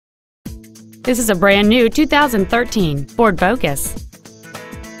This is a brand new 2013 Ford Focus.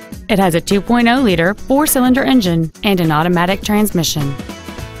 It has a 2.0-liter four-cylinder engine and an automatic transmission.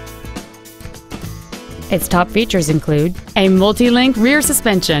 Its top features include a multi-link rear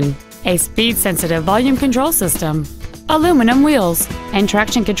suspension, a speed-sensitive volume control system, aluminum wheels, and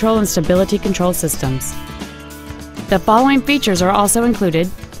traction control and stability control systems. The following features are also included: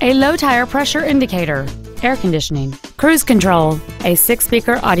 a low tire pressure indicator, air conditioning, cruise control, a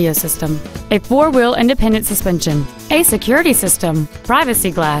 6-speaker audio system, a 4-wheel independent suspension, a security system, privacy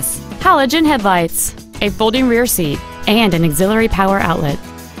glass, halogen headlights, a folding rear seat, and an auxiliary power outlet.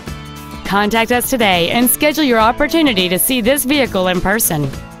 Contact us today and schedule your opportunity to see this vehicle in person.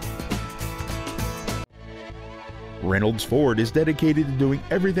 Reynolds Ford is dedicated to doing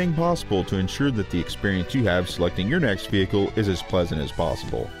everything possible to ensure that the experience you have selecting your next vehicle is as pleasant as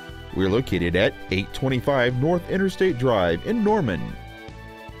possible. We're located at 825 North Interstate Drive in Norman.